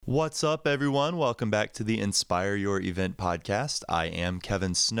What's up, everyone? Welcome back to the Inspire Your Event podcast. I am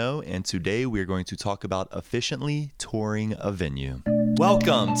Kevin Snow, and today we are going to talk about efficiently touring a venue.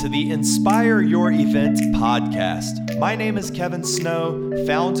 Welcome to the Inspire Your Event podcast. My name is Kevin Snow,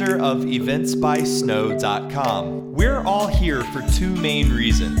 founder of eventsbysnow.com. We're all here for two main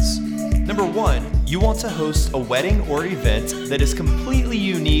reasons. Number one, you want to host a wedding or event that is completely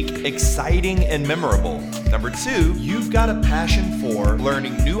unique, exciting, and memorable. Number two, you've got a passion for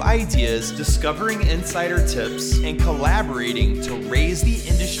learning new ideas, discovering insider tips, and collaborating to raise the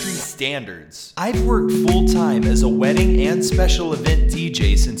industry standards. I've worked full-time as a wedding and special event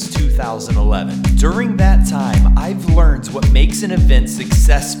DJ since 2011. During that time, I've learned what makes an event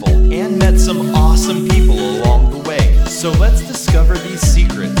successful and met some awesome people along the way. So let's discover these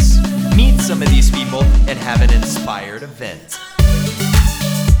secrets, meet some of these people, and have an inspired event.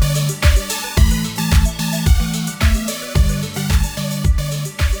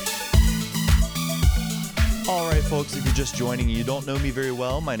 All right, folks, if you're just joining and you don't know me very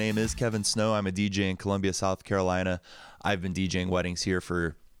well, my name is Kevin Snow. I'm a DJ in Columbia, South Carolina. I've been DJing weddings here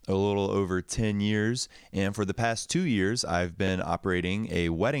for a little over 10 years, and for the past 2 years, I've been operating a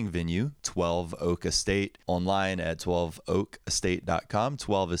wedding venue, 12 Oak Estate, online at 12oakestate.com.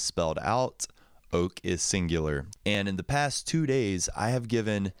 12 is spelled out, Oak is singular. And in the past 2 days, I have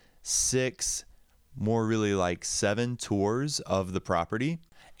given 7 tours of the property.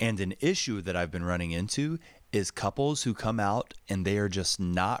 And an issue that I've been running into is couples who come out and they are just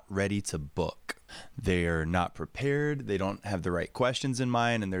not ready to book. They are not prepared. They don't have the right questions in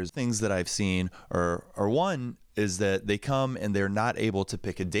mind. And there's things that I've seen, or one is that they come and they're not able to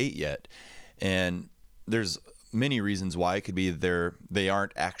pick a date yet. And there's many reasons why. It could be they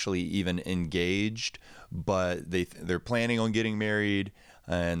aren't actually even engaged, but they're planning on getting married,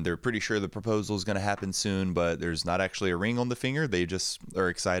 and they're pretty sure the proposal is going to happen soon, but there's not actually a ring on the finger. They just are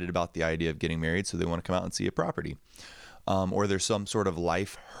excited about the idea of getting married, so they want to come out and see a property. Or there's some sort of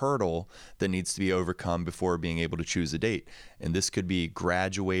life hurdle that needs to be overcome before being able to choose a date. And this could be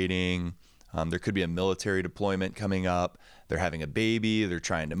graduating. There could be a military deployment coming up. They're having a baby. They're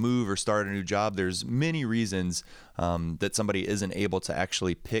trying to move or start a new job. There's many reasons that somebody isn't able to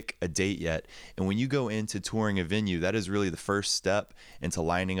actually pick a date yet. And when you go into touring a venue, that is really the first step into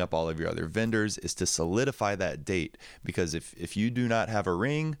lining up all of your other vendors, is to solidify that date. Because if you do not have a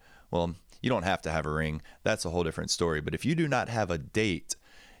ring, well, you don't have to have a ring. That's a whole different story. But if you do not have a date,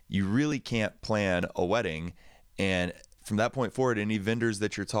 you really can't plan a wedding. And from that point forward, any vendors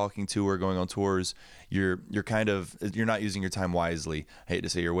that you're talking to or going on tours, you're not using your time wisely. I hate to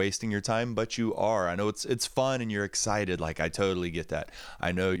say you're wasting your time, but you are. I know it's fun and you're excited. Like, I totally get that.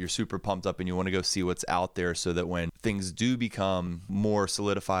 I know you're super pumped up and you want to go see what's out there, so that when things do become more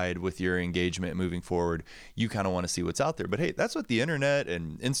solidified with your engagement moving forward, you kind of want to see what's out there. But hey, that's what the internet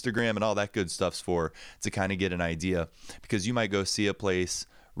and Instagram and all that good stuff's for, to kind of get an idea. Because you might go see a place,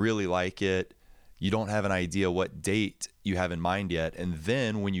 really like it, you don't have an idea what date you have in mind yet. And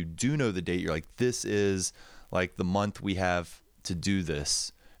then when you do know the date, you're like, this is like the month we have to do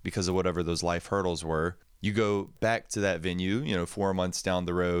this, because of whatever those life hurdles were. You go back to that venue, 4 months down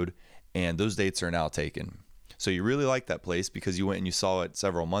the road, and those dates are now taken. So you really like that place because you went and you saw it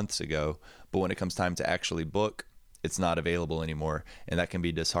several months ago, but when it comes time to actually book, it's not available anymore. And that can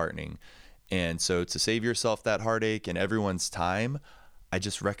be disheartening. And so to save yourself that heartache and everyone's time, I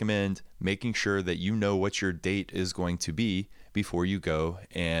just recommend making sure that you know what your date is going to be before you go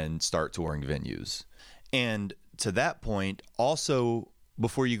and start touring venues. And to that point, also,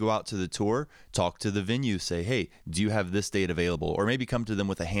 before you go out to the tour, talk to the venue. Say, hey, do you have this date available? Or maybe come to them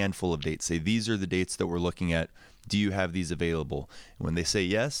with a handful of dates. Say, these are the dates that we're looking at. Do you have these available? And when they say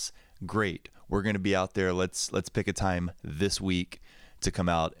yes, great. We're going to be out there. Let's pick a time this week to come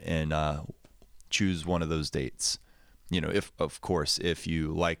out and choose one of those dates. If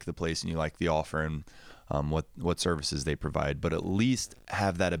you like the place and you like the offer and what services they provide, but at least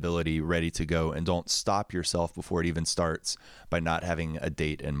have that ability ready to go, and don't stop yourself before it even starts by not having a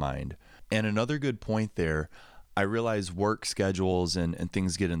date in mind. And another good point there, I realize work schedules and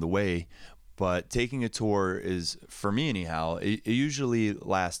things get in the way, but taking a tour is, for me anyhow, it usually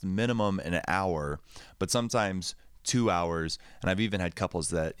lasts minimum an hour, but sometimes 2 hours. And I've even had couples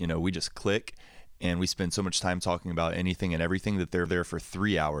that, we just click and we spend so much time talking about anything and everything that they're there for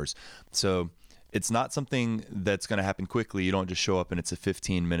 3 hours. So it's not something that's going to happen quickly. You don't just show up and it's a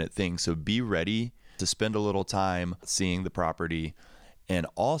 15-minute thing. So be ready to spend a little time seeing the property And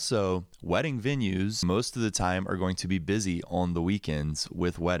also, wedding venues most of the time are going to be busy on the weekends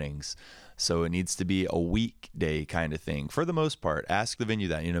with weddings. So it needs to be a weekday kind of thing for the most part. Ask the venue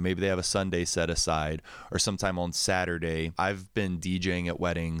that, maybe they have a Sunday set aside or sometime on Saturday. I've been DJing at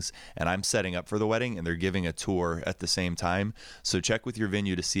weddings and I'm setting up for the wedding and they're giving a tour at the same time. So check with your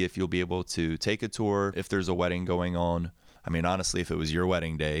venue to see if you'll be able to take a tour if there's a wedding going on. I mean, honestly, if it was your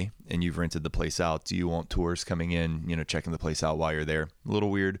wedding day and you've rented the place out, do you want tours coming in, checking the place out while you're there? A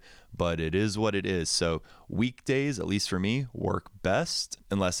little weird, but it is what it is. So weekdays, at least for me, work best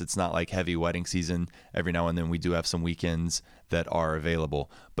unless it's not like heavy wedding season. Every now and then we do have some weekends that are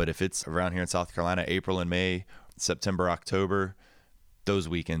available. But if it's around here in South Carolina, April and May, September, October, those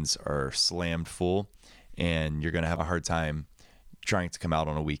weekends are slammed full and you're going to have a hard time trying to come out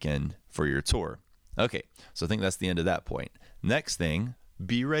on a weekend for your tour. Okay, so I think that's the end of that point. Next thing,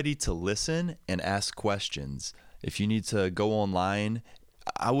 be ready to listen and ask questions. If you need to go online,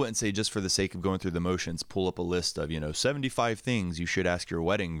 I wouldn't say just for the sake of going through the motions, pull up a list of, 75 things you should ask your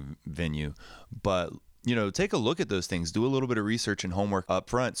wedding venue. But, take a look at those things. Do a little bit of research and homework up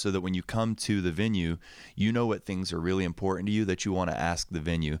front so that when you come to the venue, you know what things are really important to you that you want to ask the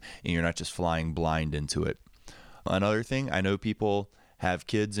venue and you're not just flying blind into it. Another thing, I know people have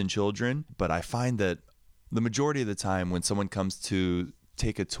kids and children, but I find that the majority of the time when someone comes to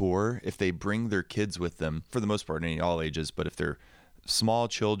take a tour, if they bring their kids with them, for the most part, in all ages, but if they're small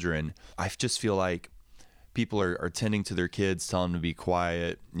children, I just feel like people are tending to their kids, telling them to be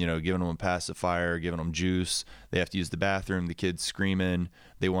quiet, giving them a pacifier, giving them juice. They have to use the bathroom, the kid's screaming,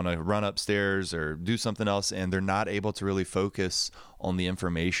 they want to run upstairs or do something else, and they're not able to really focus on the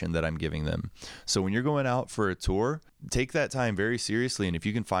information that I'm giving them. So when you're going out for a tour, take that time very seriously, and if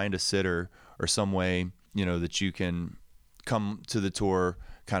you can find a sitter or some way, that you can come to the tour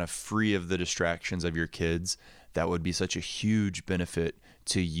kind of free of the distractions of your kids, that would be such a huge benefit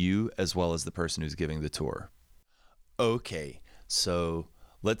to you as well as the person who's giving the tour. Okay, so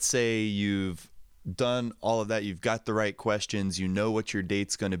let's say you've done all of that. You've got the right questions. You know what your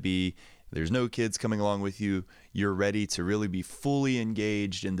date's going to be. There's no kids coming along with you. You're ready to really be fully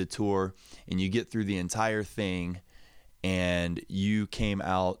engaged in the tour, and you get through the entire thing, and you came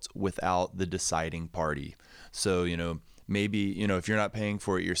out without the deciding party. So, maybe, if you're not paying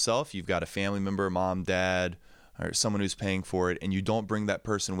for it yourself, you've got a family member, mom, dad, or someone who's paying for it, and you don't bring that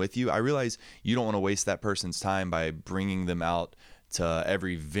person with you. I realize you don't want to waste that person's time by bringing them out to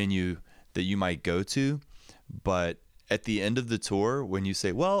every venue that you might go to. But at the end of the tour, when you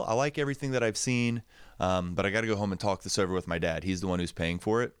say, well, I like everything that I've seen, but I got to go home and talk this over with my dad. He's the one who's paying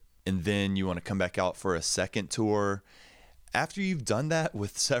for it. And then you want to come back out for a second tour. After you've done that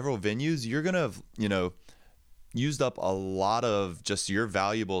with several venues, you're going to have, used up a lot of just your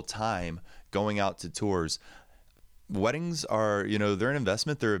valuable time going out to tours. Weddings are, they're an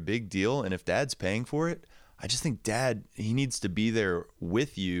investment. They're a big deal. And if dad's paying for it, I just think dad, he needs to be there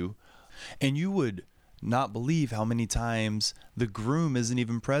with you. And you would not believe how many times the groom isn't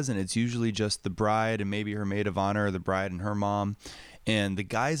even present. It's usually just the bride and maybe her maid of honor, or the bride and her mom. And the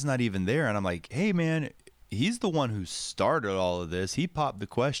guy's not even there. And I'm like, hey, man, he's the one who started all of this. He popped the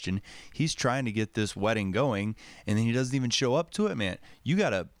question. He's trying to get this wedding going, and then he doesn't even show up to it, man. You got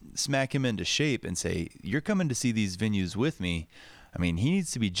to smack him into shape and say, you're coming to see these venues with me. I mean, he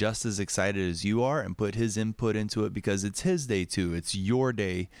needs to be just as excited as you are and put his input into it because it's his day too. It's your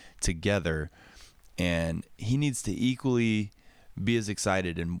day together, and he needs to equally be as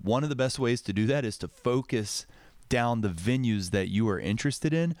excited. And one of the best ways to do that is to focus down the venues that you are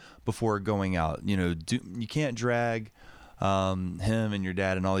interested in before going out. You can't drag him and your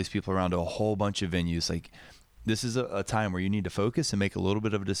dad and all these people around to a whole bunch of venues. Like, this is a time where you need to focus and make a little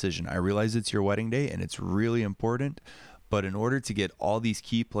bit of a decision. I realize it's your wedding day and it's really important, but in order to get all these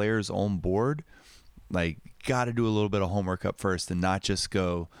key players on board, got to do a little bit of homework up first and not just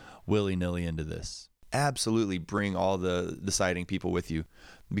go willy-nilly into this. Absolutely bring all the deciding people with you,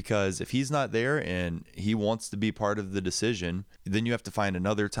 because if he's not there and he wants to be part of the decision, then you have to find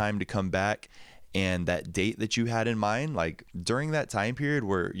another time to come back. And that date that you had in mind, during that time period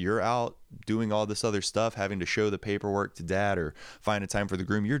where you're out doing all this other stuff, having to show the paperwork to dad or find a time for the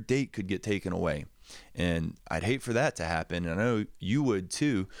groom, your date could get taken away. And I'd hate for that to happen. And I know you would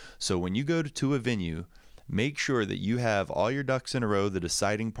too. So when you go to a venue, make sure that you have all your ducks in a row. The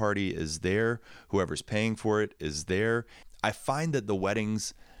deciding party is there. Whoever's paying for it is there. I find that the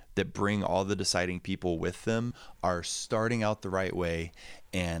weddings that bring all the deciding people with them are starting out the right way,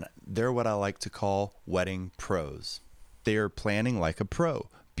 and they're what I like to call wedding pros. They are planning like a pro.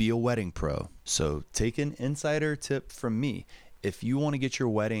 Be a wedding pro. So take an insider tip from me. If you want to get your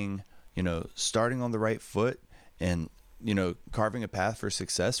wedding, starting on the right foot and carving a path for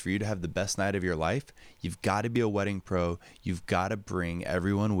success for you to have the best night of your life, you've got to be a wedding pro. You've got to bring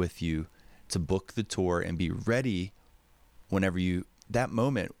everyone with you to book the tour and be ready whenever that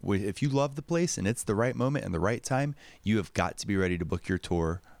moment. If you love the place and it's the right moment and the right time, you have got to be ready to book your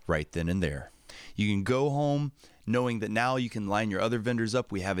tour right then and there. You can go home knowing that now you can line your other vendors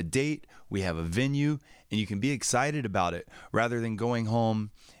up. We have a date, we have a venue, and you can be excited about it rather than going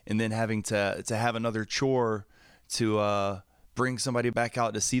home and then having to have another chore to bring somebody back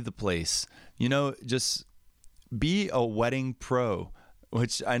out to see the place. Just be a wedding pro,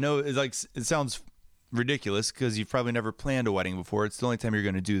 which I know is it sounds ridiculous because you've probably never planned a wedding before. It's the only time you're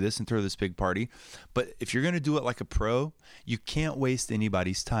going to do this and throw this big party. But if you're going to do it like a pro, you can't waste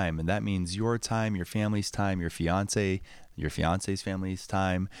anybody's time. And that means your time, your family's time, your fiance's family's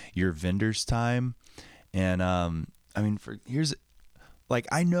time, your vendor's time. And I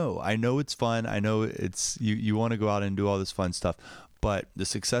know it's fun. I know it's you want to go out and do all this fun stuff, but the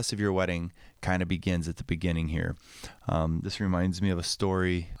success of your wedding kind of begins at the beginning here. This reminds me of a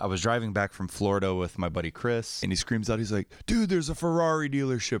story. I was driving back from Florida with my buddy Chris, and he screams out, he's like, dude, there's a Ferrari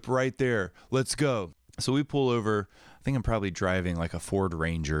dealership right there. Let's go. So we pull over. I think I'm probably driving like a Ford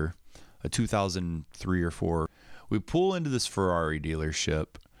Ranger, a 2003 or 4. We pull into this Ferrari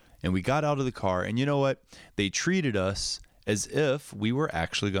dealership, and we got out of the car, and you know what? They treated us as if we were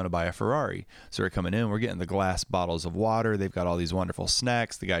actually going to buy a Ferrari. So we're coming in, we're getting the glass bottles of water. They've got all these wonderful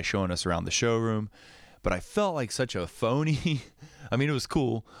snacks. The guy showing us around the showroom. But I felt like such a phony. I mean, it was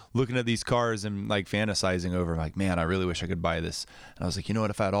cool looking at these cars and fantasizing over man, I really wish I could buy this. And I was like, you know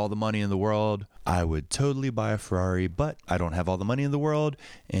what? If I had all the money in the world, I would totally buy a Ferrari, but I don't have all the money in the world.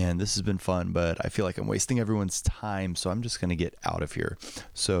 And this has been fun, but I feel like I'm wasting everyone's time. So I'm just going to get out of here.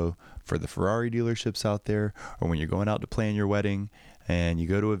 So for the Ferrari dealerships out there, or when you're going out to plan your wedding and you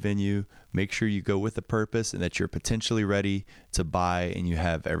go to a venue, make sure you go with a purpose and that you're potentially ready to buy and you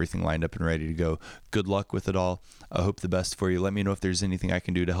have everything lined up and ready to go. Good luck with it all. I hope the best for you. Let me know if there's anything I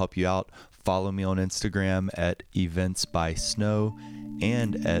can do to help you out. Follow me on Instagram at Events by Snow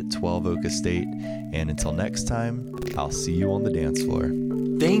and at 12 Oak Estate. And until next time, I'll see you on the dance floor.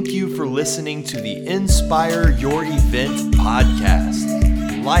 Thank you for listening to the Inspire Your Event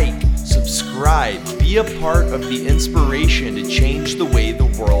podcast. Like, subscribe, be a part of the inspiration to change the way the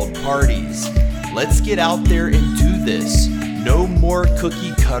world parties. Let's get out there and do this. No more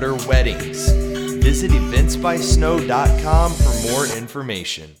cookie cutter weddings. Visit eventsbysnow.com for more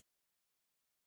information.